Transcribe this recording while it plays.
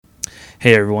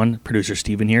Hey everyone, producer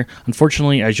Steven here.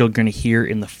 Unfortunately, as you're going to hear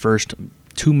in the first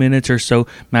 2 minutes or so,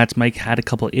 Matt's mic had a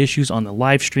couple issues on the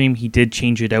live stream. He did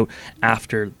change it out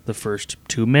after the first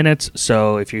 2 minutes,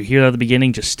 so if you're here at the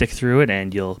beginning, just stick through it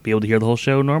and you'll be able to hear the whole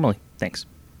show normally. Thanks.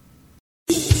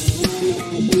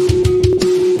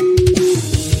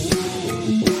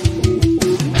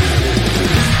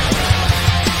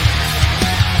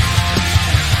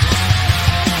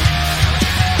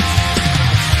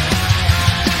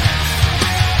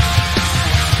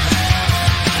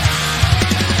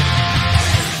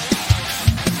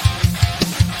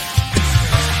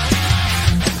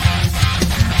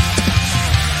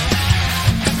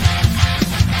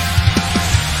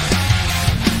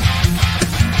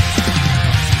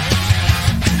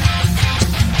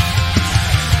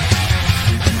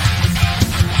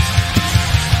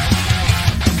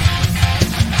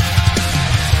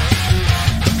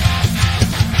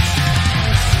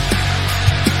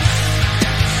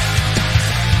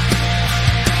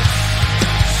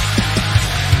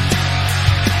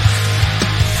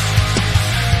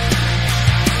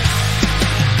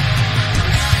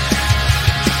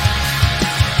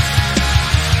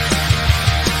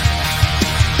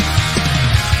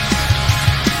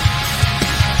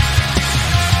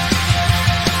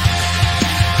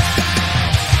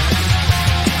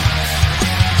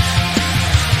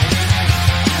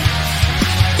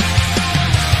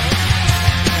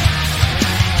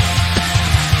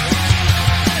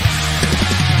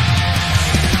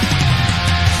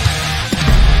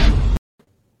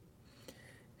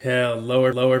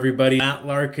 Hello everybody, Matt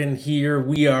Larkin here.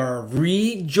 We are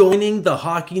rejoining the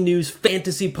Hockey News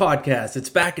Fantasy Podcast. It's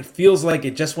back. It feels like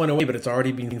it just went away, but it's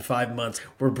already been 5 months.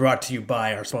 We're brought to you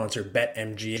by our sponsor,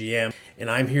 BetMGM,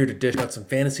 and I'm here to dish out some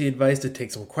fantasy advice, to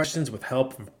take some questions with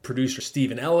help from producer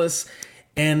Stephen Ellis,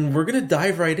 and we're going to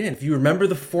dive right in. If you remember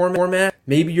the format,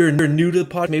 maybe you're new to the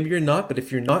pod, maybe you're not, but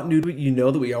if you're not new to it, you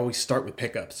know that we always start with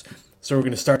pickups. So we're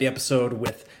going to start the episode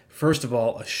with, first of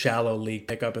all, a shallow league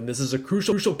pickup, and this is a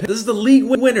crucial pick. This is the league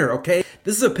winner, okay?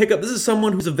 This is a pickup. This is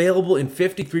someone who's available in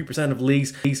 53% of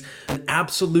leagues. He's an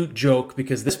absolute joke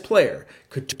because this player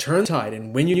could turn the tide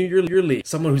and win your league.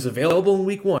 Someone who's available in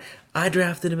week 1. I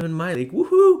drafted him in my league.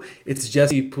 Woohoo! It's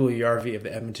Jesse Puljujarvi of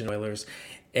the Edmonton Oilers.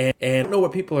 And I don't know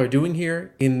what people are doing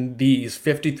here in these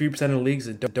 53% of leagues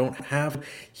that don't have.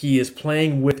 He is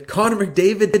playing with Connor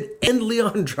McDavid and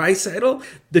Leon Draisaitl,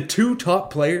 the two top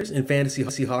players in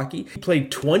fantasy hockey. He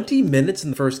played 20 minutes in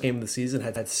the first game of the season,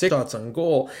 had 6 shots on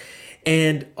goal.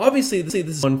 And obviously, this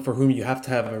is one for whom you have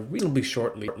to have a reasonably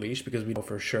short leash because we know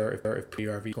for sure if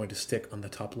Puljujarvi is going to stick on the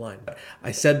top line. But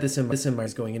I said this in my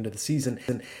going into the season,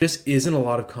 and just isn't a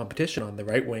lot of competition on the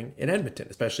right wing in Edmonton,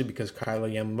 especially because Kailer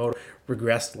Yamamoto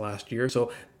regressed last year.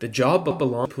 So the job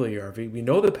belonged to Puljujarvi. We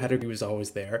know the pedigree was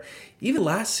always there. Even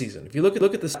last season, if you look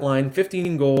at this line,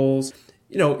 15 goals,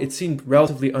 it seemed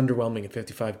relatively underwhelming in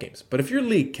 55 games. But if your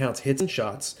league counts hits and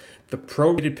shots, the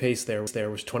prorated pace there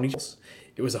was 20 goals.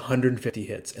 It was 150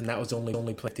 hits, and that was only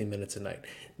playing 15 minutes a night.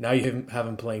 Now you have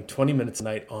him playing 20 minutes a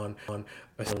night on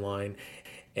a line,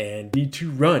 and you need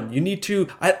to run. You need to.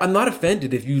 I'm not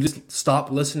offended if you just stop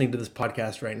listening to this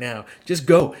podcast right now. Just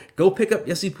go pick up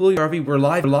Jesse Puljujarvi. We're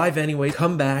live anyway.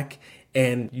 Come back,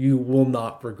 and you will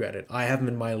not regret it. I have him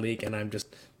in my league, and I'm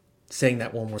just saying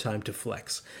that one more time to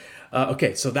flex.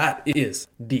 Okay, so that is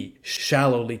the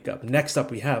shallow league up. Next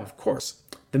up, we have, of course,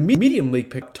 the medium league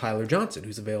pick, Tyler Johnson,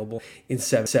 who's available in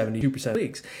 72% of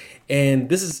leagues. And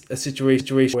this is a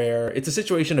situation where it's a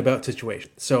situation about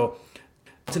situation. So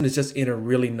Johnson is just in a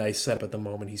really nice setup at the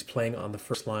moment. He's playing on the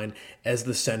first line as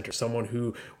the center, someone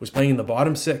who was playing in the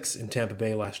bottom 6 in Tampa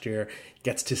Bay last year,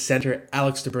 gets to center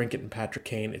Alex DeBrincat and Patrick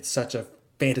Kane. It's such a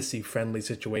fantasy-friendly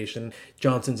situation.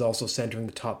 Johnson's also centering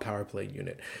the top power play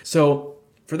unit. So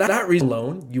for that reason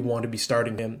alone, you want to be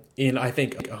starting him in, I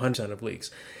think, 100% of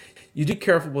leagues. You do be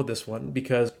careful with this one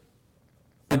because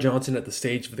Johnson, at the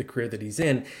stage of the career that he's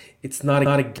in, it's not a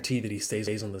guarantee that he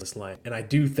stays on this line. And I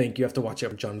do think you have to watch out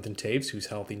for Jonathan Toews, who's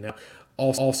healthy now.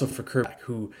 Also for Kerr,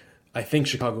 who I think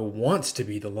Chicago wants to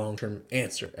be the long-term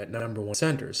answer at number 1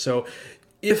 center. So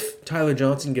if Tyler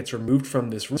Johnson gets removed from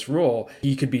this role,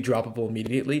 he could be droppable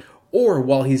immediately. Or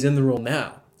while he's in the role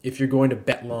now, if you're going to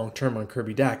bet long-term on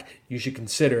Kirby Dach, you should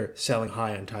consider selling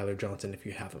high on Tyler Johnson if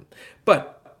you have him.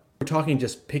 But we're talking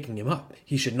just picking him up.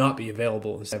 He should not be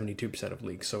available in 72% of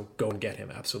leagues, so go and get him,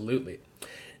 absolutely.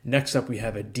 Next up, we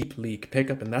have a deep league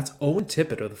pickup, and that's Owen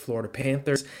Tippett of the Florida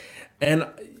Panthers. And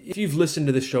if you've listened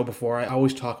to this show before, I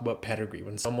always talk about pedigree.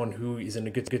 When someone who is in a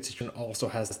good situation also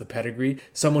has the pedigree,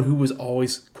 someone who was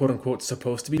always, quote-unquote,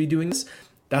 supposed to be doing this,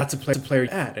 that's a player you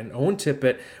add. And Owen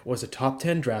Tippett was a top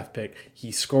 10 draft pick.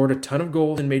 He scored a ton of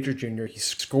goals in Major Junior. He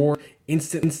scored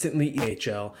instantly in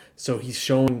AHL. So he's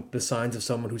showing the signs of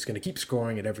someone who's going to keep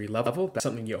scoring at every level. That's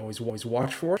something you always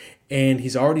watch for. And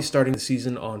he's already starting the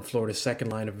season on Florida's second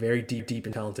line, a very deep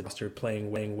and talented roster,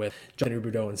 playing with Johnny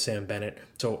Rubidoux and Sam Bennett.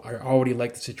 So I already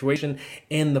like the situation.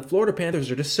 And the Florida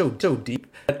Panthers are just so deep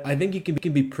that I think you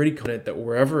can be pretty confident that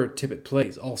wherever Tippett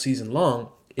plays all season long,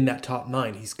 in that top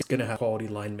 9, he's going to have quality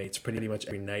line mates pretty much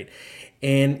every night.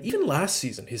 And even last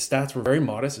season, his stats were very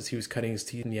modest as he was cutting his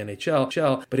teeth in the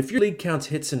NHL. But if your league counts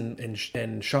hits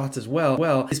and shots as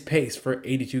well, his pace for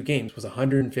 82 games was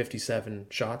 157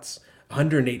 shots,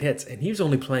 108 hits, and he was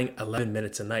only playing 11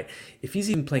 minutes a night. If he's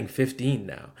even playing 15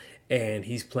 now, and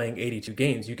he's playing 82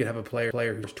 games, you could have a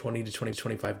player who's 20 to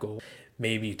 25 goals,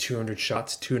 maybe 200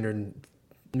 shots,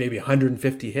 maybe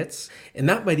 150 hits, and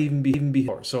that might even be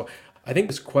more. So I think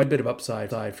there's quite a bit of upside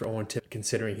for Owen Tippett,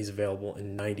 considering he's available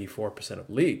in 94%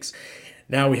 of leagues.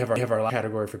 Now we have our last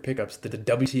category for pickups, the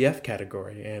WTF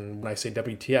category. And when I say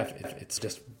WTF, it's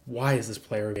just, why is this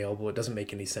player available? It doesn't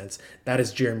make any sense. That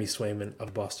is Jeremy Swayman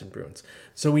of Boston Bruins.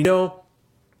 So we know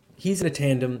he's in a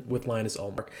tandem with Linus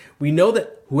Ullmark. We know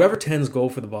that whoever tends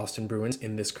goal for the Boston Bruins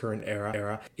in this current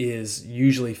era is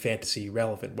usually fantasy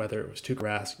relevant, whether it was Tuukka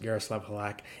Rask, Yaroslav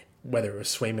Halak, whether it was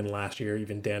Swayman last year,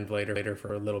 even Dan Vlader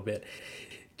for a little bit.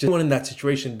 Just one in that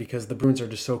situation, because the Bruins are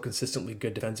just so consistently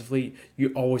good defensively,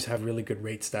 you always have really good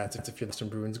rate stats if you're the Boston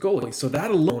Bruins goalie. So that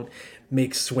alone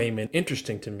makes Swayman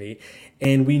interesting to me.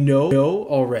 And we know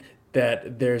already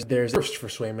that there's first for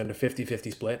Swayman a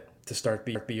 50-50 split to start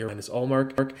the year minus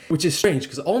Ullmark, which is strange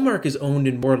because Ullmark is owned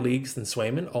in more leagues than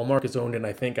Swayman. Ullmark is owned in,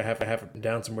 I think I have it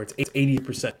down somewhere, it's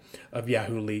 80% of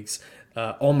Yahoo leagues.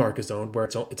 Ullmark is owned where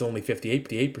it's only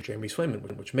 58 for Jeremy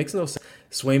Swayman, which makes no sense.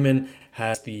 Swayman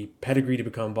has the pedigree to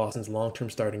become Boston's long-term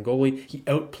starting goalie. He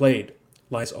outplayed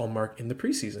Linus Ullmark in the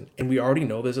preseason, and we already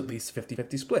know there's at least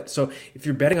 50-50 split. So if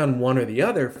you're betting on one or the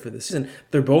other for the season,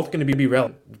 they're both going to be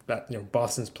relevant. That,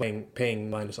 Boston's paying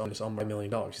Linus Ullmark $1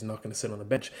 million. He's not going to sit on the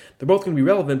bench. They're both going to be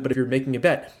relevant, but if you're making a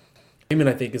bet, Swayman,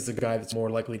 I think, is the guy that's more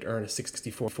likely to earn a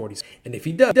 64-40. And if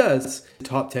he does,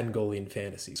 top 10 goalie in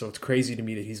fantasy. So it's crazy to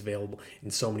me that he's available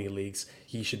in so many leagues.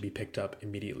 He should be picked up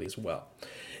immediately as well.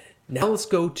 Now let's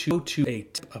go to a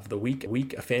tip of the week,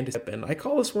 a fantasy tip, and I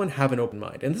call this one have an open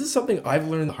mind. And this is something I've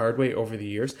learned the hard way over the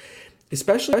years,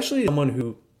 especially someone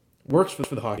who works for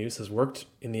the Hockey News, has worked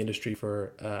in the industry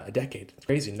for a decade. It's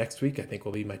crazy. Next week, I think,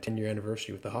 will be my 10-year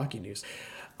anniversary with the Hockey News.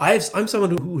 I'm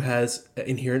someone who has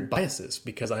inherent biases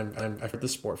because I've heard the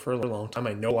sport for a long time.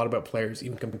 I know a lot about players,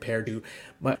 even compared to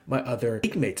my other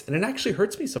league mates. And it actually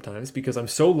hurts me sometimes because I'm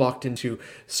so locked into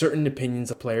certain opinions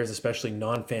of players, especially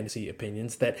non-fantasy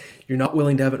opinions, that you're not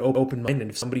willing to have an open mind. And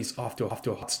if somebody's off to a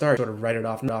hot start, sort of write it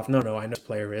off. No, I know this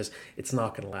player is. It's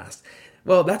not going to last.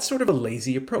 Well, that's sort of a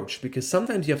lazy approach because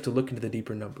sometimes you have to look into the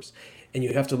deeper numbers, and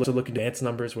you have to look into advanced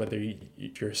numbers, whether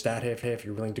you're a stat if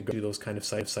you're willing to go to those kind of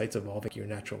sites involving your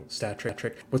natural stat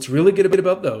trick. What's really good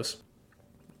about those,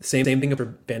 same thing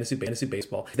for fantasy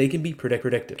baseball, they can be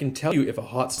predictive. They can tell you if a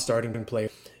hot starting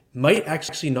player might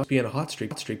actually not be in a hot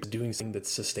streak, doing something that's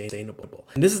sustainable.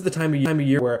 And this is the time of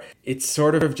year where it's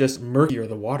sort of just murkier,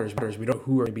 the waters. We don't know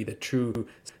who are going to be the true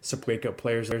breakout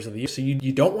players of the year. So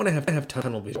you don't want to have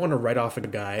tunnel vision. You don't want to write off a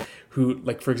guy who,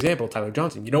 like, for example, Tyler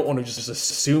Johnson. You don't want to just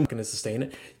assume he's going to sustain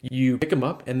it. You pick him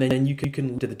up, and then you can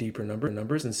look to the deeper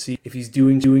numbers and see if he's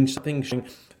doing something, showing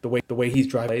the way he's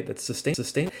driving that's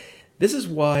sustained. This is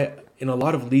why in a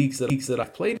lot of leagues that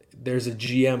I've played, there's a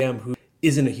GM who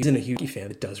isn't a huge fan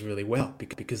that does really well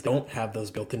because they don't have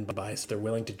those built-in bias. They're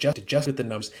willing to adjust with the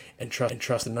numbers and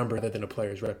trust the number rather than a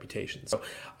player's reputation. So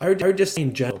I would just say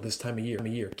in general this time of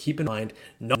year, keep in mind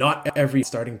not every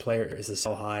starting player is a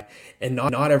sell high, and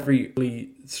not every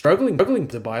really struggling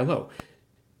to buy low.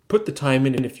 Put the time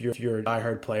in if you're a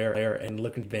diehard player and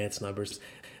look at advanced numbers.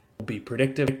 Be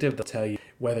predictive. They'll tell you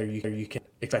whether you can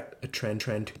expect a trend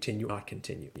to continue or not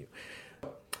continue.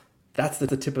 That's the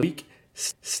tip of the week.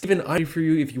 Stephen, I'm for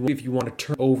you if you want to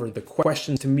turn over the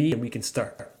questions to me and we can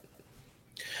start.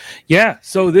 Yeah,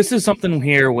 so this is something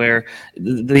here where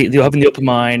the having the open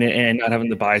mind and not having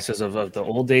the biases of the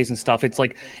old days and stuff. It's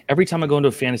like every time I go into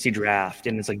a fantasy draft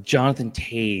and it's like Jonathan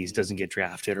Toews doesn't get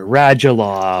drafted or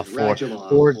Radulov or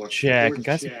Voracek,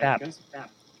 guys like that.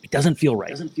 It doesn't feel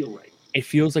right. It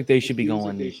feels like they should be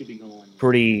going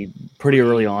pretty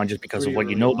early on just because of what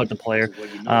you know about the player.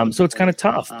 So it's kind of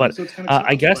tough, but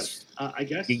I guess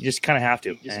you just kind of have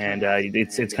to. And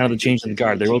it's kind of the change in the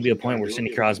guard. There will be a point where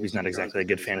Sidney Crosby's not exactly a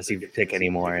good fantasy pick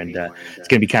anymore, and it's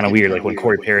going to be kind of weird. Like when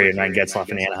Corey Perry and Ryan Getzlaf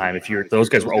in Anaheim, those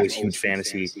guys were always huge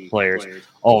fantasy players.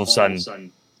 All of a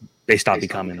sudden, they stop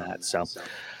becoming that. So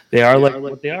they are like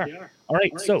what they are. All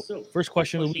right, so first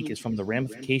question of the week is from the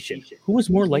Ramification. Who is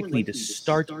more likely to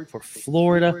start for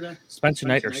Florida, Spencer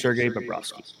Knight or Sergei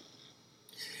Bobrovsky?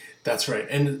 That's right.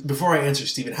 And before I answer,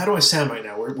 Stephen, how do I sound right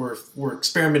now? We're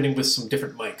experimenting with some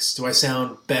different mics. Do I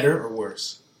sound better or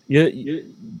worse? You're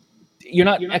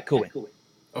not echoing.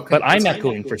 Okay. But I'm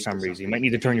echoing for some reason. You might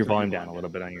need to turn your volume down a little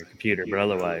bit on your computer, but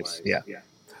otherwise, yeah.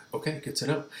 Okay, good to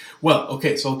know. Well,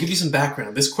 okay, so I'll give you some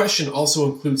background. This question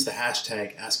also includes the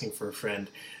hashtag asking for a friend.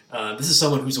 This is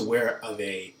someone who's aware of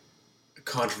a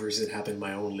controversy that happened in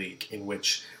my own league in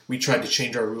which we tried to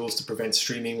change our rules to prevent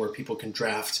streaming where people can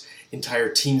draft entire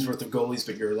teams worth of goalies,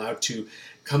 but you're allowed to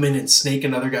come in and snake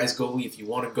another guy's goalie if you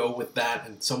want to go with that.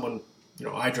 And someone,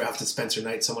 I drafted Spencer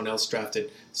Knight, someone else drafted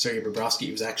Sergei Bobrovsky.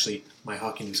 It was actually my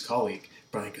Hockey News colleague,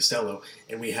 Brian Costello,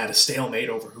 and we had a stalemate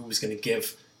over who was going to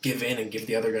give in and give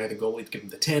the other guy the goalie to give him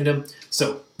the tandem.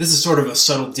 So this is sort of a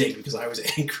subtle dig because I was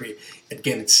angry at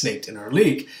getting snaked in our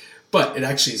league. But it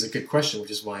actually is a good question,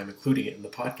 which is why I'm including it in the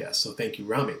podcast. So thank you,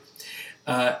 Rami.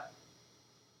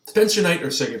 Spencer Knight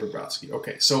or Sergei Bobrovsky?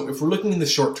 Okay, so if we're looking in the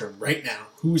short term, right now,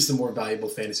 who's the more valuable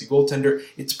fantasy goaltender?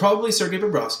 It's probably Sergei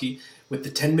Bobrovsky. With the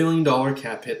 $10 million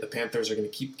cap hit, the Panthers are going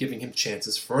to keep giving him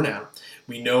chances for now.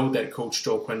 We know that Coach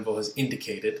Joel Quenneville has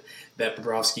indicated that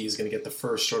Bobrovsky is going to get the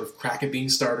first sort of crack at being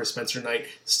starter. Spencer Knight,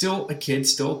 still a kid,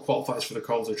 still qualifies for the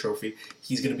Calder Trophy.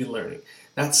 He's going to be learning.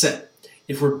 That said,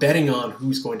 if we're betting on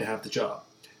who's going to have the job,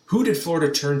 who did Florida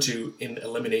turn to in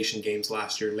elimination games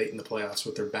last year, late in the playoffs,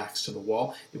 with their backs to the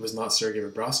wall? It was not Sergei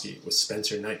Bobrovsky. It was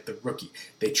Spencer Knight, the rookie.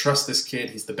 They trust this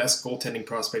kid. He's the best goaltending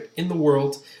prospect in the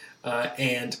world,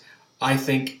 and I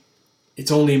think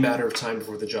it's only a matter of time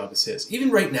before the job is his. Even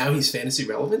right now, he's fantasy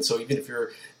relevant, so even if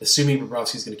you're assuming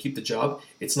Bobrovsky's going to keep the job,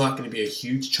 it's not going to be a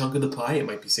huge chunk of the pie. It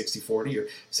might be 60-40 or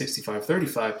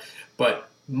 65-35, but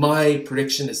my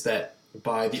prediction is that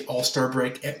by the All-Star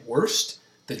break, at worst,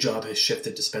 the job has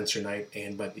shifted to Spencer Knight,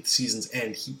 and by the season's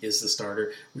end, he is the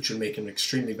starter, which would make him an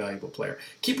extremely valuable player.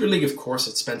 Keeper league, of course,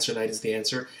 it's Spencer Knight is the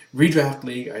answer. Redraft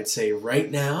league, I'd say right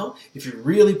now, if you're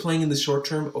really playing in the short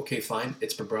term, okay, fine,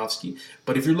 it's Bobrovsky.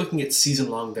 But if you're looking at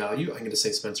season-long value, I'm going to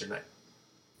say Spencer Knight.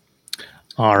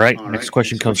 All right, next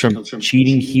question comes from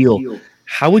Cheating Heel.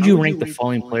 How would you rank the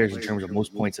following players in terms of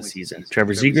most points a season?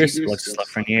 Trevor Zegras, Alexis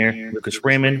Lafreniere, Lucas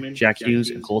Raymond, Jack Hughes,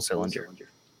 and Cole Sillinger.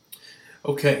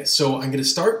 Okay, so I'm going to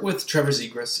start with Trevor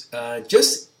Zegras.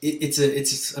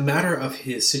 It's a matter of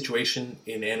his situation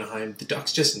in Anaheim. The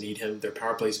Ducks just need him. Their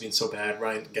power play has been so bad.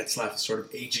 Ryan Getzlaf is sort of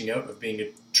aging out of being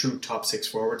a true top six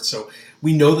forward. So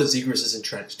we know that Zegras is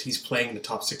entrenched. He's playing in the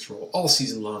top six role all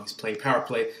season long. He's playing power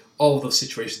play, all of those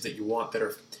situations that you want that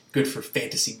are good for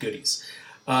fantasy goodies.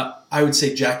 I would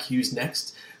say Jack Hughes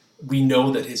next. We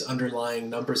know that his underlying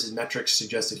numbers, his metrics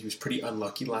suggest that he was pretty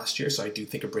unlucky last year, so I do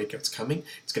think a breakout's coming.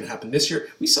 It's going to happen this year.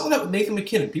 We saw that with Nathan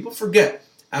MacKinnon. People forget,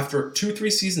 after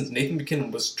 2-3 seasons, Nathan MacKinnon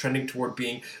was trending toward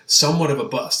being somewhat of a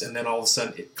bust, and then all of a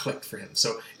sudden it clicked for him.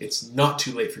 So it's not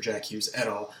too late for Jack Hughes at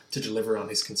all to deliver on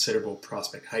his considerable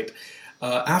prospect hype.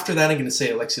 After that, I'm going to say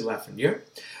Alexis Lafreniere.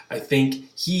 I think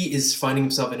he is finding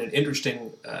himself in an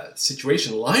interesting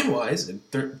situation line-wise, and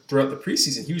throughout the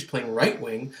preseason, he was playing right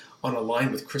wing on a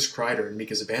line with Chris Kreider and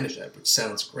Mika Zibanejad, which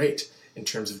sounds great in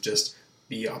terms of just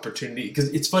the opportunity. Because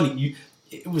it's funny,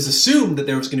 it was assumed that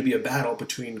there was going to be a battle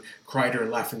between Kreider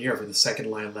and Lafreniere for the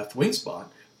second-line left wing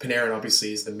spot. Panarin,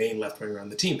 obviously, is the main left winger on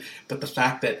the team. But the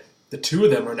fact that the two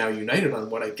of them are now united on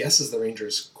what I guess is the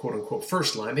Rangers' quote-unquote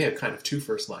first line, they have kind of two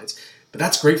first lines, but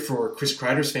that's great for Chris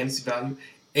Kreider's fantasy value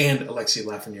and Alexis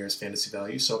Lafreniere's fantasy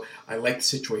value. So I like the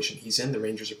situation he's in. The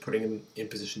Rangers are putting him in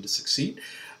position to succeed.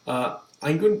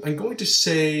 I'm going to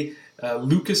say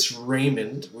Lucas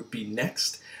Raymond would be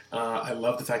next. I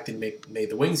love the fact that he made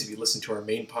the Wings. If you listen to our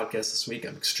main podcast this week,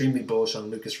 I'm extremely bullish on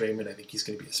Lucas Raymond. I think he's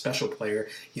going to be a special player.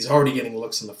 He's already getting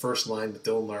looks on the first line with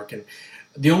Dylan Larkin.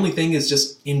 The only thing is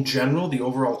just, in general, the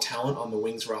overall talent on the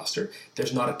Wings roster,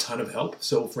 there's not a ton of help.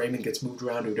 So if Raymond gets moved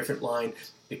around to a different line,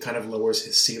 it kind of lowers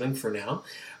his ceiling for now.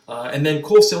 And then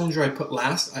Cole Sillinger I put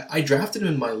last. I drafted him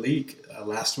in my league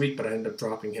last week, but I ended up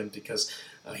dropping him because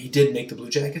he did make the Blue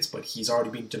Jackets, but he's already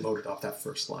been demoted off that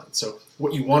first line. So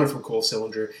what you wanted from Cole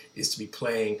Sillinger is to be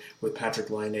playing with Patrick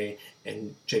Laine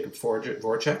and Jacob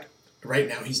Voracek. Right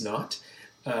now he's not.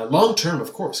 Long term,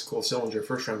 of course, Cole Sillinger,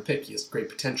 first-round pick, he has great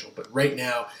potential. But right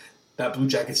now, that Blue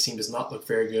Jackets team does not look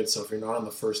very good, so if you're not on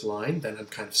the first line, then I'm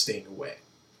kind of staying away.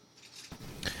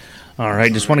 All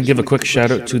right, just want to give a quick shout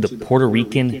out to the Puerto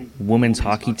Rican women's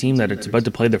hockey team that it's about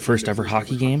to play their first ever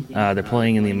hockey game. They're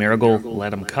playing in the Amerigo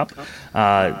Latam Cup.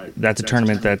 That's a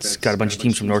tournament that's got a bunch of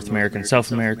teams from North America and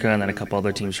South America, and then a couple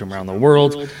other teams from around the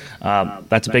world.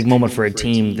 That's a big moment for a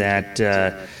team that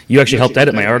you actually helped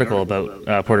edit my article about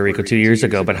Puerto Rico 2 years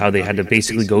ago, about how they had to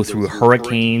basically go through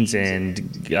hurricanes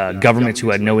and governments who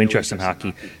had no interest in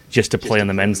hockey just to play on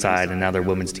the men's side, and now their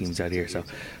women's team's out here. So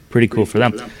pretty cool for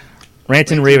them.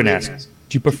 Ranton Raven asks,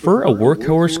 do you prefer a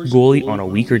workhorse goalie on a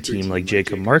weaker team like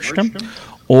Jacob Markstrom,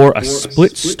 or a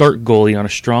split start goalie on a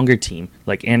stronger team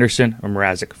like Anderson or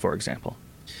Mrazek, for example?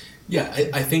 Yeah,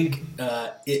 I think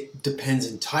it depends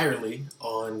entirely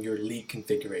on your league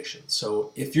configuration.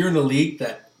 So if you're in a league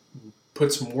that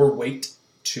puts more weight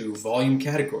to volume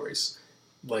categories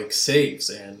like saves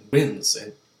and wins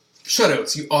and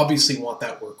shutouts, you obviously want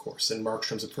that workhorse, and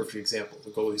Markstrom's a perfect example.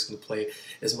 The goalie's going to play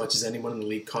as much as anyone in the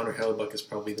league. Connor Hellebuyck is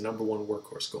probably the number one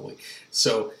workhorse goalie.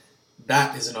 So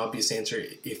that is an obvious answer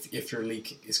if your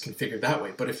league is configured that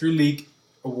way. But if your league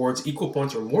awards equal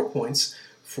points or more points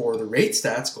for the rate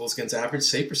stats, goals against average,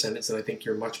 save percentage, then I think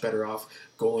you're much better off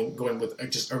going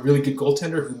with just a really good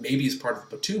goaltender who maybe is part of the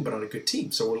platoon but on a good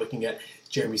team. So we're looking at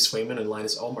Jeremy Swayman and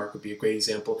Linus Ullmark would be a great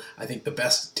example. I think the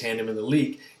best tandem in the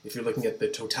league, if you're looking at the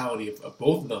totality of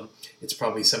both of them, it's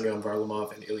probably Semyon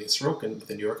Varlamov and Ilya Sorokin with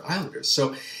the New York Islanders.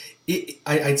 So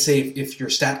I'd say if your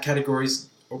stat categories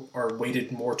are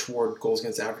weighted more toward goals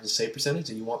against average and save percentage,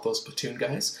 and you want those platoon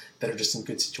guys that are just in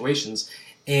good situations,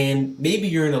 and maybe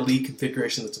you're in a league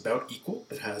configuration that's about equal,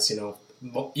 that has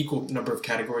equal number of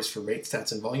categories for rate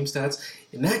stats and volume stats.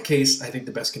 In that case, I think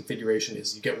the best configuration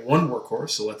is you get one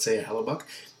workhorse, so let's say a Hellebuyck,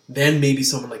 then maybe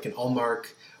someone like an Ullmark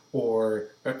or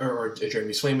a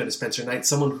Jeremy Swayman, a Spencer Knight,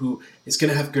 someone who is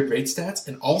going to have good rate stats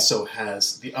and also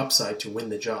has the upside to win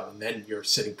the job. And then you're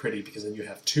sitting pretty because then you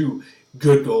have two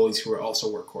good goalies who are also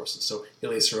workhorses. So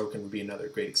Ilya Sorokin would be another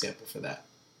great example for that.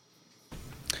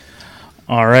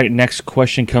 All right, next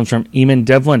question comes from Eamon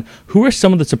Devlin. Who are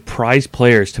some of the surprise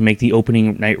players to make the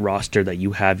opening night roster that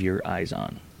you have your eyes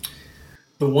on?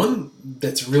 The one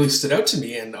that's really stood out to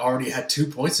me and already had 2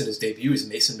 points in his debut is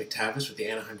Mason McTavish with the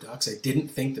Anaheim Ducks. I didn't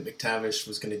think that McTavish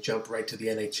was going to jump right to the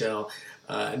NHL.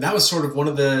 And that was sort of one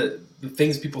of the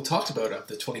things people talked about of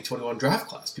the 2021 draft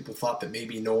class. People thought that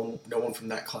maybe no one from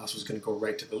that class was going to go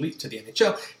right to the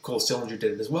NHL. Cole Sillinger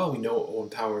did it as well. We know Owen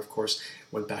Power, of course,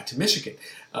 went back to Michigan.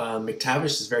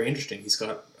 McTavish is very interesting. He's got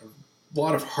a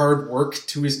lot of hard work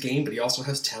to his game, but he also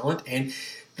has talent. And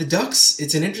the Ducks,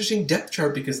 it's an interesting depth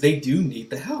chart because they do need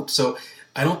the help. So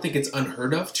I don't think it's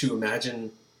unheard of to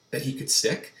imagine that he could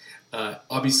stick.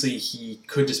 Obviously, he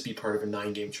could just be part of a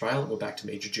 9-game trial and go back to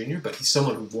Major Junior, but he's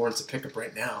someone who warrants a pickup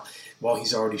right now while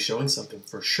he's already showing something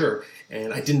for sure.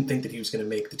 And I didn't think that he was going to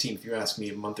make the team. If you asked me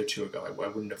a month or two ago, I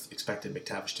wouldn't have expected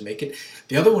McTavish to make it.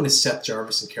 The other one is Seth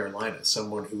Jarvis in Carolina,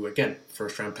 someone who, again,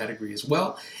 first-round pedigree as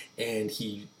well, and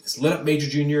he has lit up Major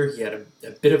Junior. He had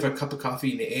a bit of a cup of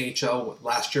coffee in the AHL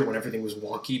last year when everything was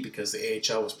wonky because the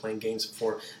AHL was playing games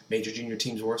before Major Junior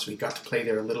teams were, so he got to play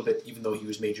there a little bit even though he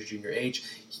was Major Junior age.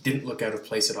 He didn't look out of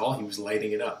place at all. He was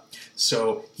lighting it up.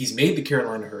 So he's made the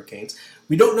Carolina Hurricanes.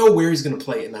 We don't know where he's going to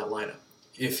play in that lineup.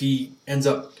 If he ends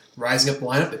up rising up the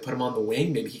lineup, they put him on the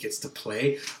wing, maybe he gets to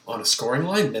play on a scoring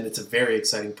line, then it's a very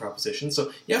exciting proposition.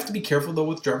 So you have to be careful, though,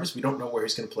 with Jarvis. We don't know where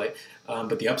he's going to play,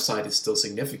 but the upside is still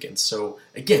significant. So,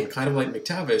 again, kind of like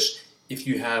McTavish, if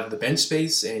you have the bench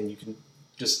space and you can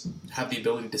just have the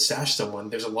ability to stash someone,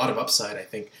 there's a lot of upside, I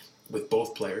think, with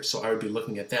both players. So I would be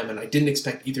looking at them, and I didn't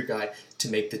expect either guy to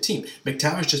make the team.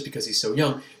 McTavish just because he's so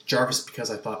young, Jarvis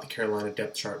because I thought the Carolina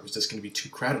depth chart was just going to be too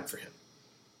crowded for him.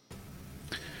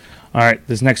 All right,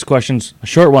 this next question's a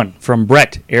short one from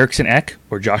Brett. Eriksson Ek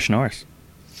or Josh Norris?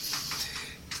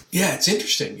 Yeah, it's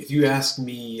interesting. If you asked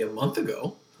me a month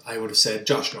ago, I would have said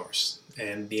Josh Norris.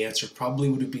 And the answer probably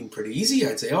would have been pretty easy.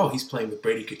 I'd say, he's playing with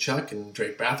Brady Tkachuk and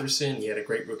Drake Batherson. He had a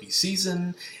great rookie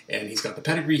season, and he's got the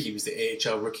pedigree. He was the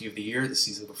AHL Rookie of the Year the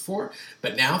season before.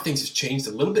 But now things have changed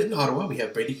a little bit in Ottawa. We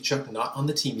have Brady Tkachuk not on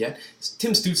the team yet.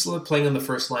 Tim Stützle playing on the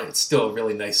first line. It's still a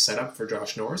really nice setup for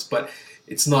Josh Norris, but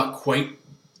it's not quite,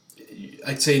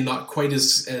 I'd say, not quite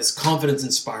as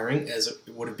confidence-inspiring as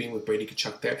it would have been with Brady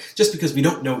Tkachuk there, just because we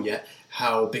don't know yet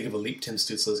how big of a leap Tim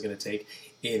Stützle is going to take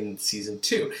in Season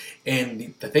 2.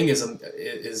 And the thing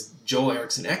is Joel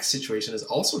Eriksson Ek's situation has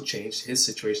also changed. His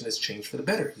situation has changed for the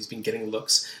better. He's been getting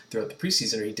looks throughout the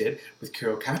preseason, or he did, with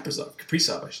Kirill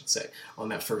Kaprizov, I should say, on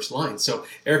that first line. So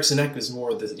Eriksson Ek was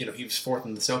more he was fourth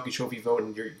in the Selke Trophy vote,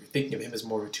 and you're thinking of him as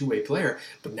more of a two-way player,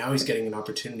 but now he's getting an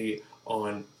opportunity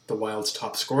on the Wild's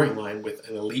top scoring line with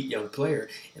an elite young player,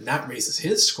 and that raises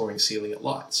his scoring ceiling a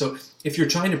lot. So if you're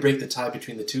trying to break the tie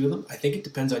between the two of them, I think it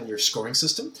depends on your scoring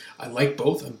system. I like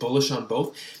both. I'm bullish on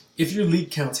both. If your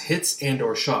league counts hits and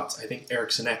or shots, I think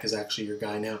Eriksson Ek is actually your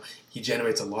guy now. He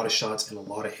generates a lot of shots and a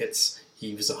lot of hits.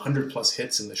 He was 100-plus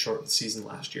hits in the shortened season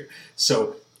last year.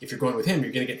 So if you're going with him,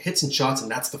 you're going to get hits and shots,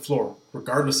 and that's the floor,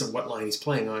 regardless of what line he's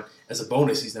playing on. As a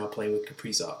bonus, he's now playing with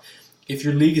Kaprizov. If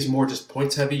your league is more just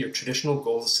points heavy, your traditional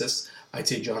goals, assists, I'd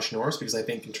say Josh Norris, because I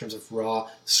think in terms of raw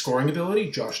scoring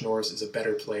ability, Josh Norris is a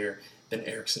better player than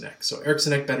Eriksson Ek. So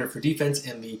Eriksson Ek better for defense,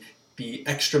 and the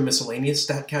extra miscellaneous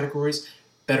stat categories,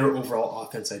 better overall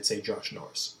offense, I'd say Josh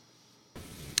Norris.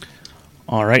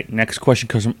 All right, next question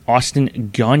comes from Austin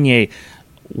Gagne.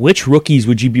 Which rookies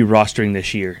would you be rostering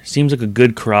this year? Seems like a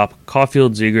good crop.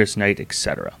 Caulfield, Zegras, Knight,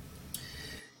 etc.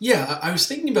 Yeah, I was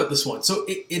thinking about this one. So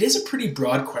it is a pretty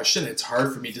broad question. It's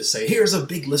hard for me to say, here's a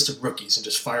big list of rookies and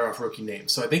just fire off rookie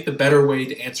names. So I think the better way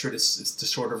to answer it is to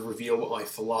sort of reveal what my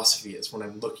philosophy is when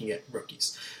I'm looking at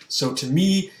rookies. So to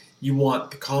me, you want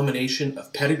the combination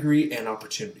of pedigree and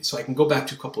opportunity. So I can go back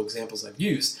to a couple examples I've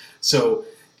used. So,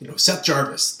 Seth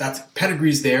Jarvis, that's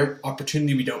pedigree's there,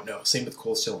 opportunity we don't know. Same with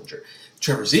Cole Sillinger.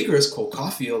 Trevor Zegras, Cole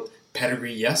Caulfield,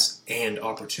 pedigree, yes, and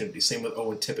opportunity. Same with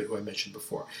Owen Tippett, who I mentioned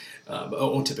before.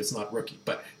 Owen Tippett's not rookie,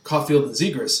 but Caulfield and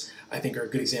Zegras, I think, are a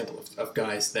good example of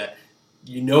guys that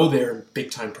they're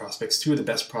big-time prospects, two of the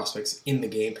best prospects in the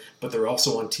game, but they're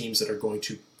also on teams that are going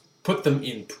to put them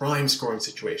in prime scoring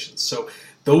situations. So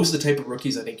those are the type of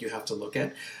rookies I think you have to look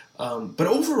at. But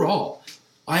overall,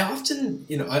 I often,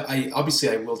 I obviously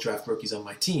I will draft rookies on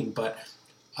my team, but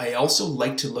I also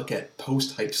like to look at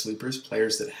post-hype sleepers,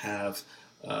 players that have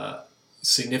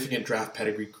significant draft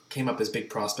pedigree, came up as big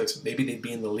prospects. Maybe they'd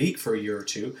be in the league for a year or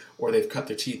two, or they've cut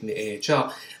their teeth in the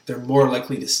AHL. They're more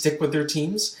likely to stick with their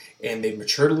teams, and they've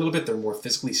matured a little bit. They're more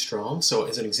physically strong. So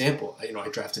as an example, I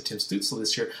drafted Tim Stützle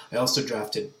this year. I also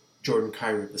drafted Jordan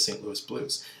Kyrou of the St. Louis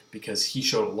Blues because he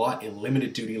showed a lot in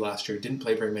limited duty last year, didn't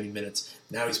play very many minutes.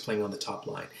 Now he's playing on the top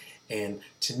line. And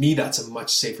to me, that's a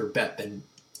much safer bet than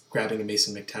grabbing a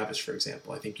Mason McTavish, for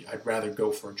example. I think I'd rather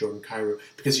go for Jordan Kyrou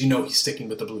because he's sticking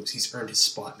with the Blues. He's earned his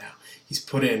spot now. He's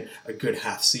put in a good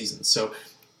half season. So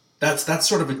that's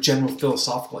sort of a general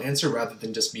philosophical answer rather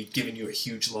than just me giving you a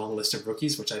huge long list of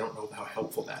rookies, which I don't know how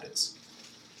helpful that is.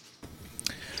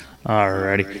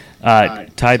 Alrighty.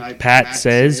 Ty Pat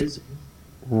says,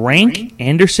 rank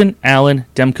Anderson, Allen,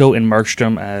 Demko, and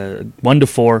Markstrom 1 to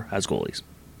 4 as goalies.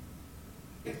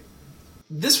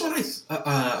 This one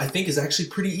I think is actually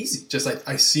pretty easy. Just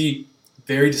I see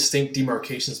very distinct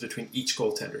demarcations between each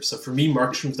goaltender. So for me,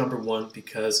 Markstrom's number 1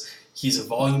 because he's a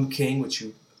volume king, which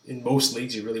in most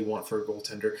leagues you really want for a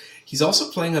goaltender. He's also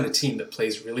playing on a team that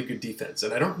plays really good defense.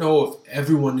 And I don't know if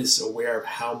everyone is aware of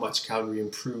how much Calgary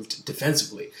improved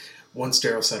defensively once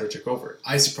Daryl Sutter took over.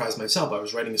 I surprised myself. I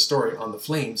was writing a story on the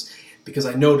Flames because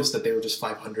I noticed that they were just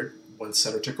 500 once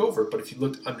Sutter took over. But if you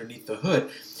looked underneath the hood,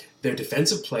 their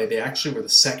defensive play, they actually were the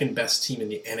second best team in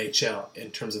the NHL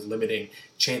in terms of limiting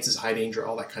chances, high danger,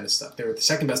 all that kind of stuff. They were the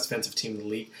second best defensive team in the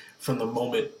league from the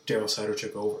moment Daryl Sutter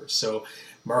took over. So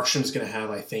Markstrom's going to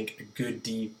have, I think, a good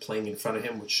D playing in front of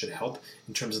him, which should help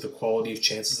in terms of the quality of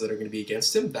chances that are going to be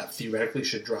against him. That theoretically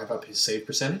should drive up his save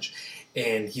percentage.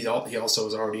 And he also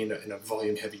is already in a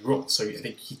volume-heavy role. So I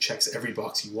think he checks every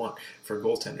box you want for a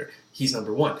goaltender. He's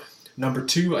number 1. Number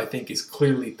 2, I think, is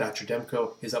clearly Thatcher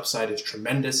Demko. His upside is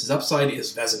tremendous. His upside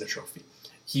is Vezina Trophy.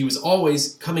 He was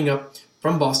always coming up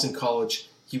from Boston College.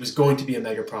 He was going to be a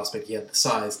mega prospect. He had the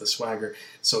size, the swagger.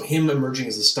 So him emerging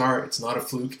as a star, it's not a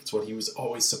fluke. It's what he was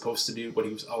always supposed to do, what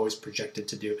he was always projected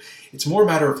to do. It's more a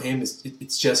matter of him.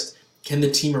 It's just, can the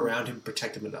team around him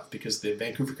protect him enough? Because the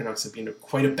Vancouver Canucks have been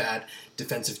quite a bad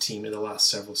defensive team in the last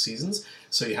several seasons.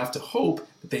 So you have to hope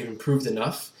that they've improved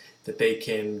enough that they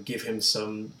can give him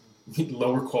some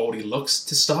lower quality looks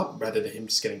to stop rather than him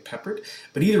just getting peppered.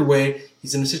 But either way,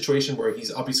 he's in a situation where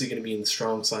he's obviously going to be in the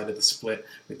strong side of the split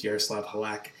with Yaroslav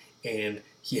Halak, and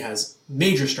he has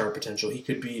major star potential. He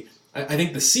could be, I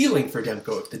think the ceiling for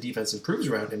Demko, if the defense improves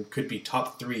around him, could be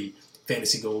top 3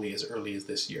 fantasy goalie as early as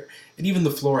this year. And even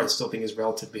the floor I still think is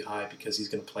relatively high because he's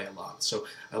going to play a lot. So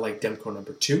I like Demko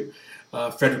number 2.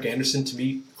 Frederik Andersen, to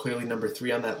me, clearly number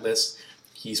 3 on that list.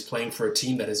 He's playing for a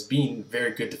team that has been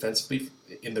very good defensively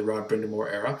in the Rod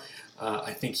Brind'Amour era.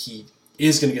 I think he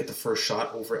is going to get the first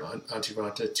shot over Antti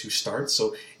Raanta to start.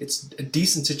 So it's a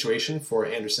decent situation for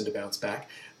Andersen to bounce back.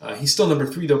 He's still number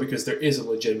 3, though, because there is a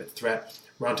legitimate threat.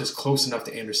 Raanta's close enough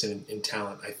to Andersen in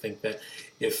talent. I think that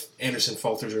if Andersen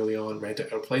falters early on, Raanta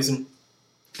outplays him,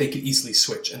 they could easily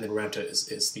switch, and then Ranta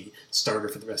is the starter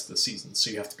for the rest of the season. So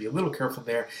you have to be a little careful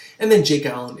there. And then Jake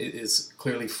Allen is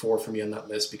clearly 4 for me on that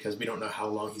list because we don't know how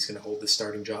long he's going to hold this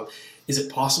starting job. Is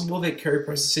it possible that Carey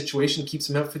Price's situation keeps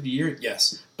him out for the year?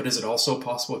 Yes. But is it also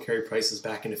possible Carey Price is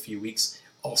back in a few weeks?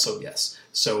 Also yes.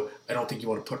 So I don't think you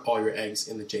want to put all your eggs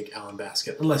in the Jake Allen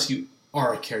basket unless you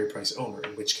are a Carey Price owner,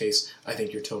 in which case I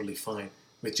think you're totally fine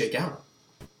with Jake Allen.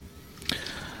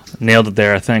 Nailed it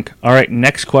there, I think. All right,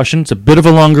 next question. It's a bit of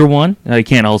a longer one. You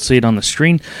can't all see it on the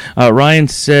screen. Ryan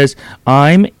says,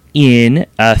 I'm in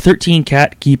 13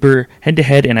 cat keeper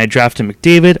head-to-head, and I drafted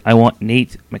McDavid. I want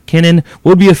Nate McKinnon.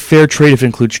 What would be a fair trade if it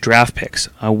includes draft picks?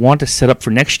 I want to set up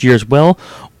for next year as well.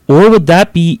 Or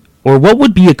what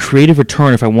would be a creative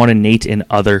return if I wanted Nate and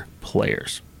other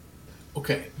players?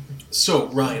 Okay, so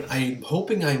Ryan, I'm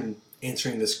hoping I'm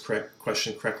answering this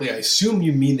question correctly. I assume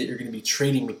you mean that you're going to be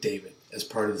trading McDavid as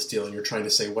part of this deal, and you're trying to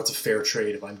say, what's a fair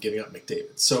trade if I'm giving up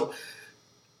McDavid? So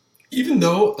even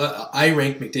though I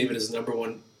rank McDavid as number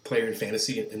 1 player in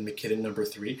fantasy and McKinnon number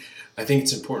 3, I think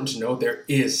it's important to know there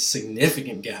is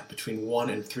significant gap between 1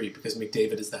 and 3 because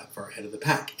McDavid is that far ahead of the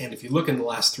pack. And if you look in the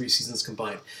last 3 seasons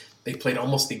combined, they played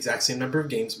almost the exact same number of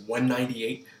games,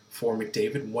 198 for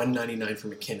McDavid, 199 for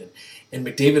McKinnon. And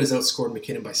McDavid has outscored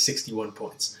McKinnon by 61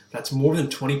 points. That's more than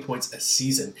 20 points a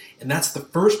season. And that's the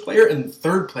first player and the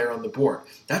third player on the board.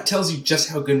 That tells you just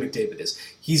how good McDavid is.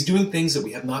 He's doing things that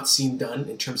we have not seen done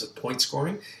in terms of point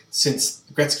scoring since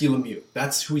Gretzky Lemieux.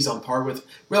 That's who he's on par with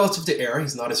relative to Era.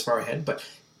 He's not as far ahead. But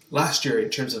last year, in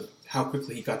terms of how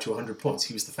quickly he got to 100 points,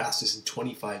 he was the fastest in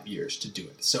 25 years to do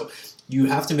it. So you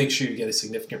have to make sure you get a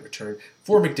significant return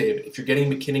for McDavid. If you're getting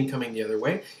McKinnon coming the other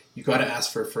way, you got to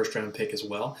ask for a first-round pick as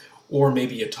well, or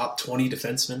maybe a top 20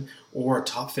 defenseman or a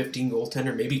top 15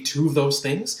 goaltender, maybe 2 of those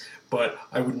things. But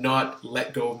I would not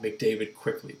let go of McDavid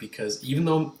quickly because even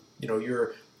though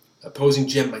your opposing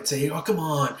GM might say, oh, come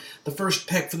on, the first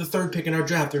pick for the third pick in our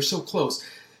draft, they're so close.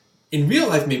 In real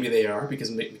life, maybe they are because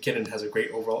McKinnon has a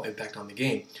great overall impact on the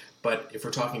game. But if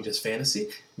we're talking just fantasy,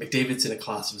 McDavid's in a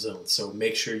class of his own. So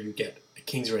make sure you get a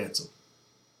king's ransom.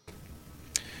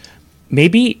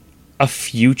 Maybe a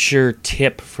future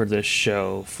tip for this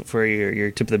show, for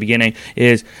your tip at the beginning,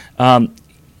 is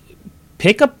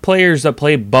pick up players that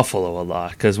play Buffalo a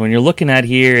lot. Because when you're looking at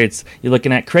here, you're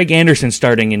looking at Craig Anderson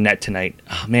starting in net tonight.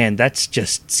 Oh, man, that's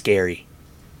just scary.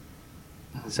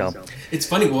 So it's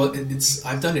funny. Well,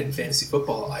 I've done it in fantasy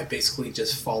football. I basically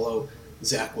just follow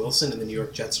Zach Wilson and the New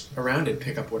York Jets around and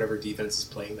pick up whatever defense is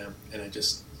playing them, and I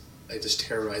just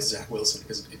terrorize Zach Wilson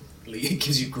because it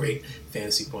gives you great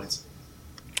fantasy points.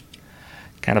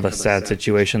 Kind of a sad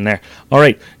situation there. All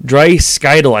right,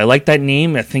 Draisaitl. I like that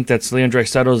name. I think that's Leon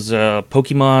Draisaitl's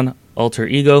Pokemon alter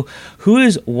ego. Who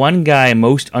is one guy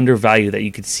most undervalued that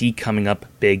you could see coming up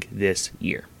big this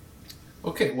year?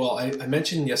 Okay, well, I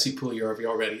mentioned Jesse Puljujarvi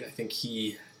already. I think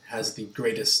he has the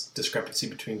greatest discrepancy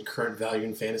between current value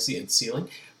in fantasy and ceiling.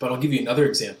 But I'll give you another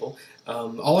example.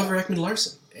 Oliver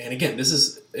Ekman-Larsson. And again, this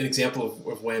is an example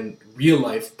of when real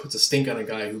life puts a stink on a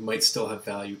guy who might still have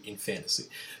value in fantasy.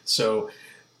 So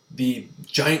the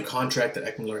giant contract that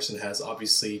Ekman-Larsson has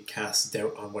obviously casts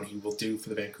doubt on what he will do for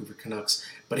the Vancouver Canucks.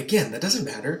 But again, that doesn't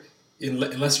matter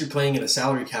unless you're playing in a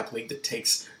salary cap league that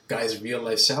takes guys' real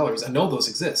life salaries. I know those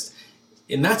exist.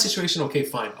 In that situation, okay,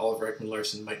 fine. Oliver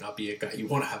Ekman-Larsson might not be a guy you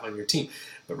want to have on your team.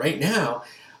 But right now,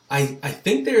 I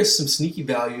think there is some sneaky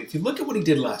value. If you look at what he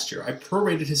did last year, I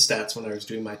prorated his stats when I was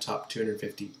doing my top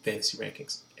 250 fantasy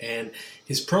rankings. And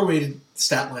his prorated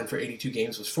stat line for 82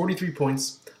 games was 43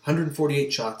 points,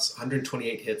 148 shots,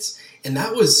 128 hits. And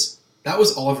that was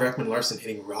Oliver Ekman-Larsson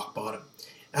hitting rock bottom.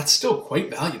 That's still quite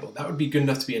valuable. That would be good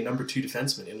enough to be a number 2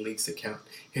 defenseman in leagues that count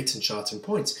hits and shots and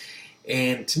points.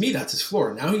 And to me, that's his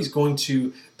floor. Now he's going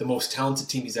to the most talented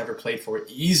team he's ever played for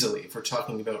easily if we're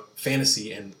talking about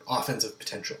fantasy and offensive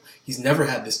potential. He's never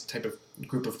had this type of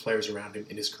group of players around him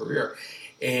in his career.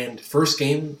 And first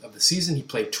game of the season, he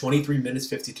played 23 minutes,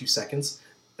 52 seconds.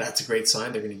 That's a great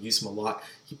sign. They're going to use him a lot.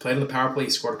 He played on the power play.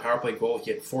 He scored a power play goal. He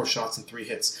had 4 shots and 3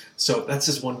 hits. So that's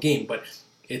just one game, but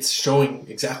it's showing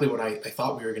exactly what I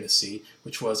thought we were going to see,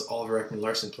 which was Oliver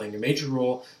Ekman-Larsson playing a major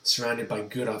role surrounded by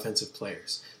good offensive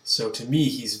players. So to me,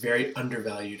 he's very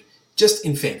undervalued just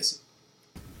in fantasy.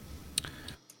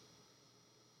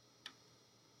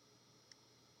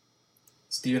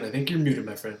 Steven, I think you're muted,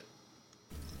 my friend.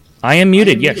 I am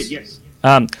muted, yes.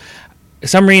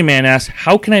 Some Rain Man asks,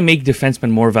 how can I make defensemen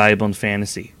more valuable in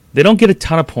fantasy? They don't get a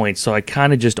ton of points, so I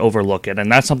kind of just overlook it,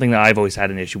 and that's something that I've always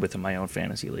had an issue with in my own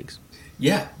fantasy leagues.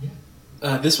 Yeah.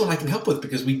 This one I can help with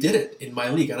because we did it in my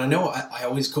league. And I know I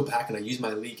always go back and I use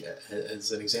my league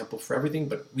as an example for everything,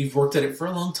 but we've worked at it for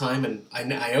a long time. And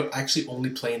I actually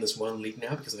only play in this one league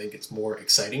now because I think it's more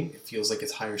exciting. It feels like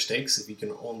it's higher stakes. If you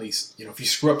can only, if you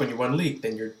screw up in your one league,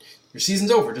 then your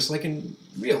season's over, just like in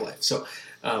real life. So,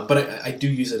 but I do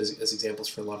use it as examples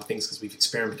for a lot of things because we've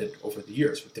experimented over the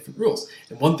years with different rules.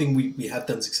 And one thing we have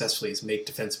done successfully is make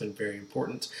defensemen very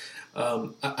important.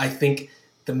 I think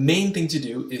the main thing to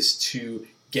do is to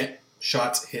get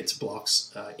shots, hits,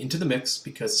 blocks into the mix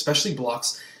because especially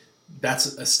blocks, that's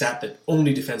a stat that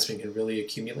only defensemen can really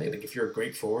accumulate. Like if you're a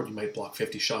great forward, you might block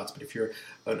 50 shots, but if you're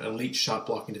an elite shot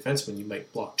blocking defenseman, you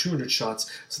might block 200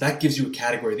 shots. So that gives you a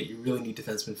category that you really need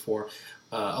defensemen for.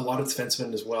 A lot of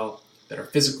defensemen as well that are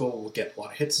physical will get a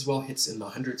lot of hits as well, hits in the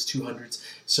hundreds, 200s.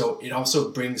 So it also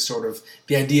brings sort of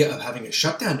the idea of having a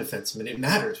shutdown defenseman. It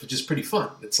matters, which is pretty fun.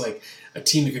 It's like a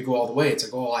team that could go all the way. It's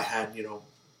like, oh, I had,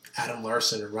 Adam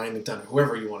Larson or Ryan McDonough,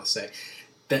 whoever you want to say.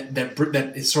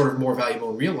 That is sort of more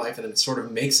valuable in real life, and then it sort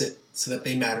of makes it so that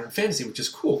they matter in fantasy, which is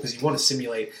cool because you want to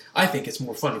simulate. I think it's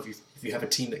more fun if you have a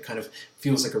team that kind of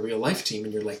feels like a real life team,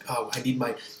 and you're like, oh, I need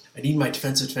my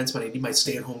defenseman, I need my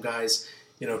stay at home guys,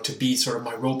 to be sort of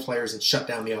my role players and shut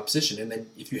down the opposition. And then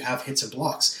if you have hits and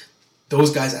blocks, those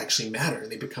guys actually matter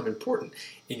and they become important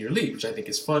in your league, which I think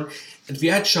is fun. And if you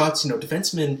add shots,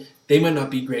 defensemen, they might not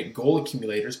be great goal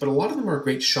accumulators, but a lot of them are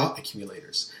great shot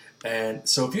accumulators. And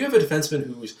so if you have a defenseman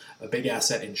who's a big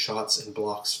asset in shots and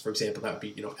blocks, for example, that would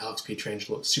be, Alex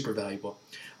Pietrangelo, super valuable.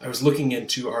 I was looking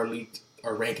into our league,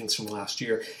 our rankings from last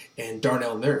year, and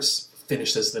Darnell Nurse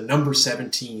finished as the number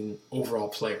 17 overall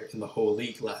player in the whole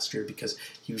league last year because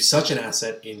he was such an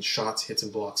asset in shots, hits,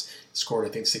 and blocks. Scored, I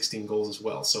think, 16 goals as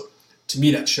well. So to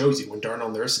me, that shows you when Darnell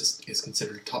Nurse is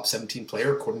considered a top 17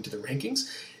 player according to the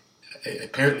rankings,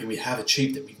 apparently we have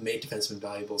achieved it. We've made defensemen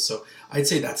valuable. So I'd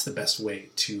say that's the best way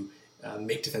to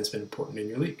make defensemen important in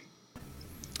your league.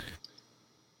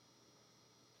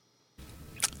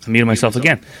 I muted myself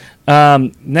again.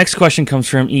 Next question comes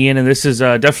from Ian, and this is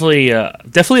definitely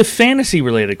a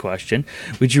fantasy-related question.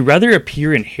 Would you rather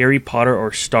appear in Harry Potter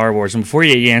or Star Wars? And before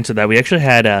you answer that, we actually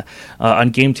had on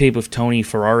Game Tape with Tony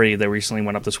Ferrari that recently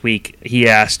went up this week. He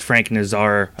asked Frank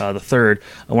Nazar III,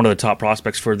 one of the top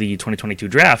prospects for the 2022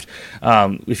 draft,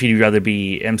 if he'd rather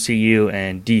be MCU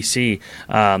and DC.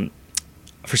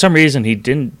 For some reason, he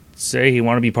didn't say he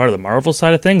wanted to be part of the Marvel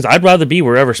side of things. I'd rather be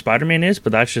wherever Spider-Man is,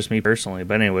 but that's just me personally.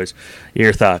 But anyways,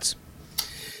 your thoughts?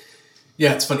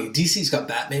 Yeah, it's funny. DC's got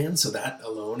Batman, so that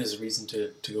alone is a reason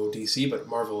to go DC. But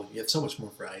Marvel, you have so much more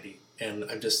variety. And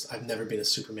I've never been a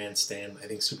Superman stan. I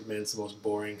think Superman's the most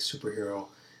boring superhero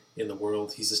in the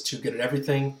world. He's just too good at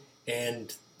everything.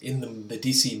 And in the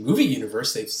DC movie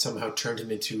universe, they've somehow turned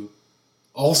him into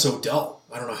also dull.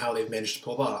 I don't know how they've managed to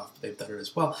pull that off. They've done it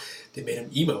as well. They made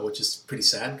him emo, which is pretty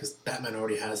sad because Batman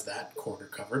already has that corner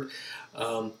covered.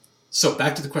 So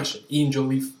back to the question. Ian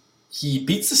Joliffe, he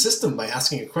beats the system by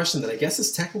asking a question that I guess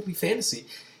is technically fantasy.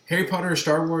 Harry Potter or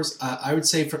Star Wars? I would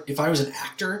say if I was an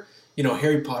actor,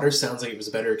 Harry Potter sounds like it was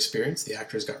a better experience. The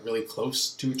actors got really close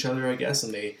to each other, I guess,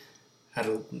 and they had,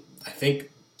 I think,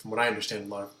 from what I understand, a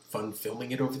lot of fun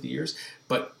filming it over the years.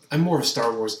 But I'm more of a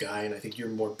Star Wars guy, and I think you're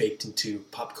more baked into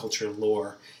pop culture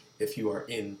lore if you are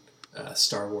in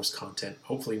Star Wars content.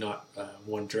 Hopefully not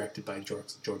one directed by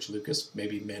George Lucas.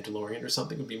 Maybe Mandalorian or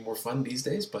something would be more fun these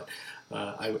days, but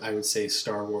I would say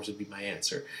Star Wars would be my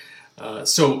answer.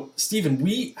 So, Stephen,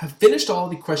 we have finished all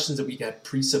the questions that we got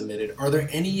pre-submitted. Are there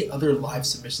any other live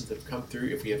submissions that have come through?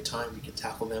 If we have time, we can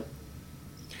tackle them.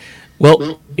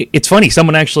 Well, it's funny.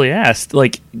 Someone actually asked,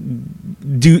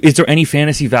 is there any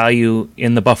fantasy value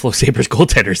in the Buffalo Sabres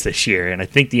goaltenders this year? And I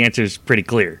think the answer is pretty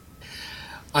clear.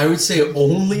 I would say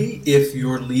only if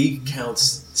your league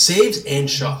counts saves and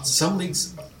shots. Some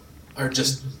leagues are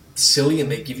just silly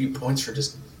and they give you points for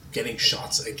just getting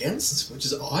shots against, which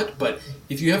is odd. But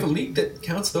if you have a league that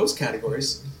counts those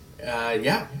categories,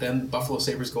 then Buffalo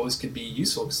Sabres goalies could be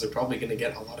useful because they're probably going to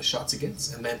get a lot of shots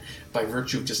against. And then by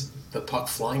virtue of just the puck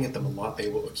flying at them a lot, they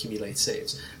will accumulate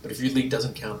saves. But if your league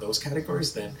doesn't count those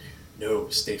categories, then no,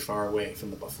 stay far away from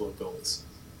the Buffalo goalies.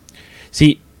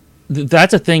 See,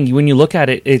 that's a thing. When you look at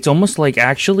it, it's almost like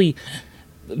actually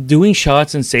doing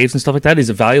shots and saves and stuff like that is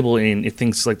valuable in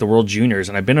things like the World Juniors.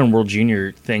 And I've been on World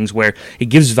Junior things where it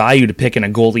gives value to picking a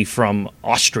goalie from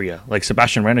Austria, like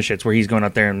Sebastian Renaschitz, where he's going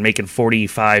out there and making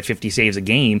 45, 50 saves a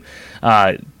game.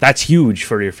 That's huge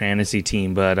for your fantasy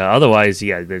team. But otherwise,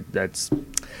 that's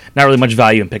not really much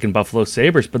value in picking Buffalo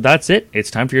Sabres. But that's it. It's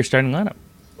time for your starting lineup.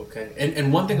 Okay.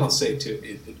 And one thing I'll say,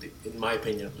 too, in my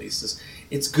opinion at least, is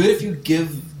it's good if you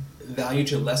give value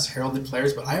to less heralded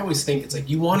players, but I always think it's like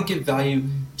you want to give value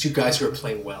to guys who are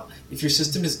playing well. If your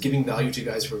system is giving value to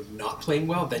guys who are not playing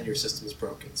well, then your system is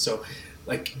broken. So,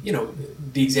 like, you know,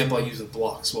 the example I use with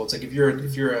blocks. Well, it's like if you're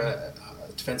a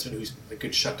defenseman who's a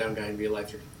good shutdown guy in real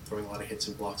life, you're throwing a lot of hits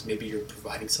and blocks. Maybe you're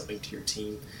providing something to your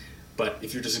team. But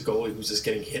if you're just a goalie who's just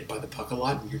getting hit by the puck a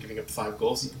lot and you're giving up 5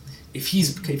 goals, if he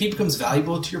becomes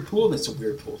valuable to your pool, that's a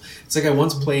weird pool. It's like I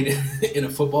once played in a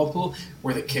football pool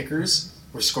where the kickers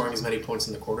were scoring as many points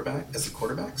as the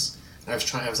quarterbacks. And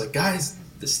I was like, guys,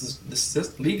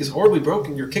 this league is horribly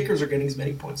broken. Your kickers are getting as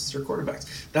many points as your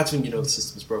quarterbacks. That's when you know the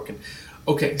system is broken.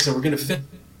 Okay, so we're going to fit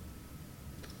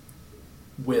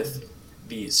with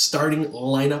the starting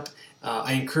lineup.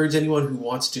 I encourage anyone who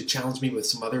wants to challenge me with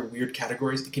some other weird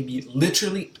categories. It can be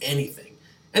literally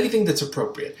anything that's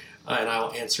appropriate, and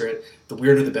I'll answer it. The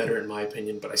weirder the better, in my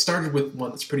opinion. But I started with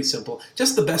one that's pretty simple.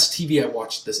 Just the best TV I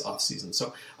watched this offseason.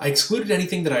 So I excluded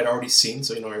anything that I'd already seen.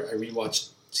 So, you know, I rewatched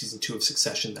season 2 of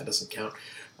Succession. That doesn't count.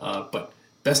 But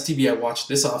best TV I watched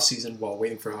this offseason while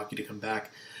waiting for hockey to come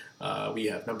back. We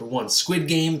have number 1, Squid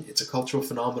Game. It's a cultural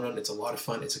phenomenon. It's a lot of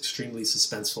fun. It's extremely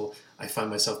suspenseful. I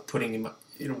find myself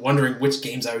wondering which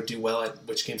games I would do well at,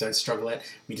 which games I'd struggle at.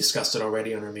 We discussed it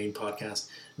already on our main podcast.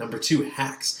 Number 2,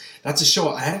 Hacks. That's a show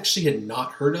I actually had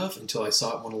not heard of until I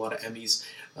saw it won a lot of Emmys.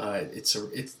 It's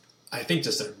I think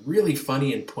just a really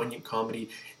funny and poignant comedy,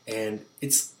 and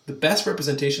it's the best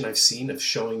representation I've seen of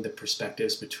showing the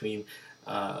perspectives between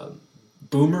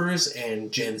boomers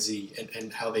and Gen Z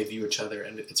and how they view each other,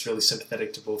 and it's really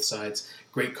sympathetic to both sides.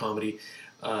 Great comedy.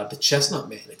 The Chestnut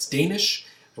Man. It's Danish.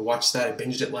 I watched that. I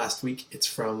binged it last week. It's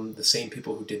from the same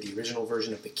people who did the original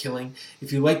version of The Killing.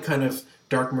 If you like kind of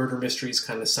dark murder mysteries,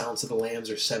 kind of Silence of the Lambs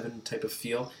or Seven type of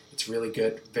feel, it's really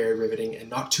good, very riveting, and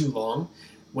not too long.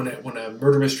 When a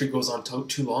murder mystery goes on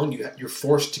too long, you're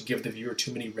forced to give the viewer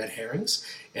too many red herrings,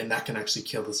 and that can actually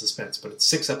kill the suspense. But it's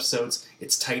 6 episodes,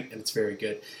 it's tight, and it's very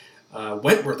good.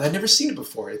 Wentworth, I'd never seen it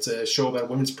before. It's a show about a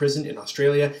women's prison in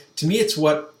Australia. To me, it's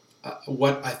what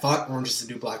I thought Orange is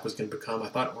the New Black was going to become. I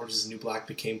thought Orange is the New Black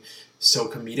became so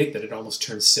comedic that it almost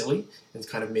turned silly and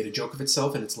kind of made a joke of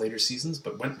itself in its later seasons.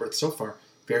 But Wentworth, so far,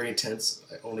 very intense.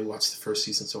 I only watched the first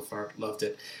season so far. Loved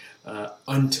it.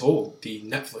 Untold, the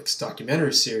Netflix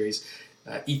documentary series.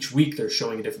 Each week they're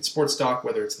showing a different sports doc,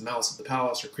 whether it's The Malice at the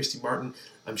Palace or Christy Martin.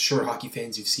 I'm sure hockey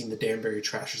fans, you've seen the Danbury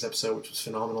Trashers episode, which was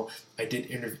phenomenal. I did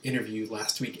interview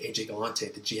last week AJ Galante,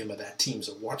 the GM of that team,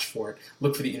 so watch for it.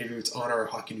 Look for the interview. It's on our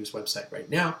Hockey News website right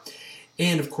now.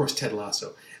 And, of course, Ted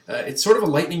Lasso. It's sort of a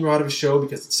lightning rod of a show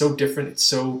because it's so different. It's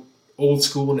so old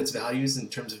school in its values in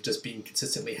terms of just being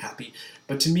consistently happy.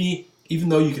 But to me, even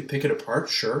though you could pick it apart,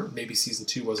 sure, maybe Season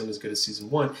 2 wasn't as good as Season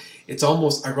 1, it's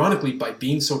almost, ironically, by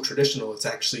being so traditional, it's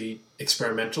actually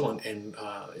experimental and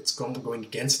it's going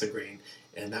against the grain,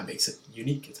 and that makes it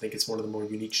unique. I think it's one of the more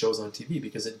unique shows on TV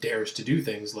because it dares to do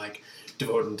things like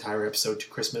devote an entire episode to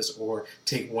Christmas or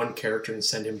take one character and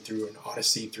send him through an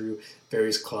odyssey through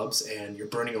various clubs, and you're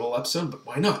burning a whole episode, but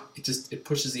why not? It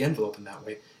pushes the envelope in that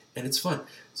way, and it's fun.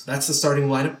 So that's the starting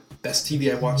lineup. Best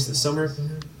TV I watched this summer.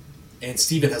 And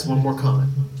Steven has one more comment.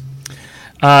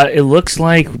 It looks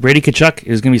like Brady Tkachuk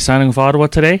is going to be signing with Ottawa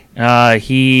today.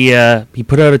 He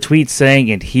put out a tweet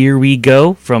saying, "And here we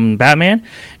go," from Batman,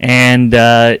 and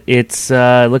it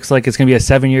looks like it's going to be a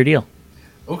 7-year deal.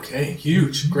 Okay,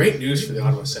 huge, great news for the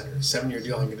Ottawa Center. 7-year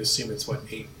deal. I'm going to assume it's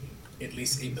at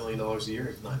least $8 million a year,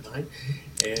 if not 9.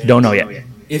 And don't know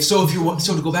yet. So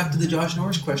to go back to the Josh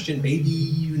Norris question, maybe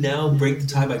you now break the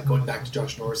tie by going back to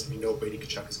Josh Norris, and you know Brady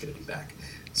Tkachuk is going to be back.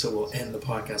 So we'll end the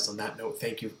podcast on that note.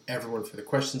 Thank you, everyone, for the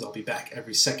questions. I'll be back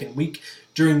every second week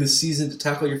during the season to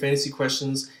tackle your fantasy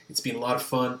questions. It's been a lot of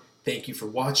fun. Thank you for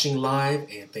watching live,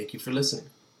 and thank you for listening.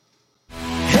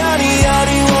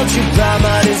 Honey, won't you buy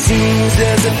my disease?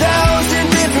 There's 1,000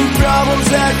 different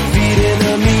problems that feed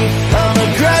into me. I'm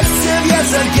aggressive,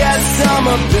 yes, I guess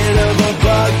I'm a bit of a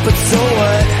bug, but so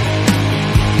what?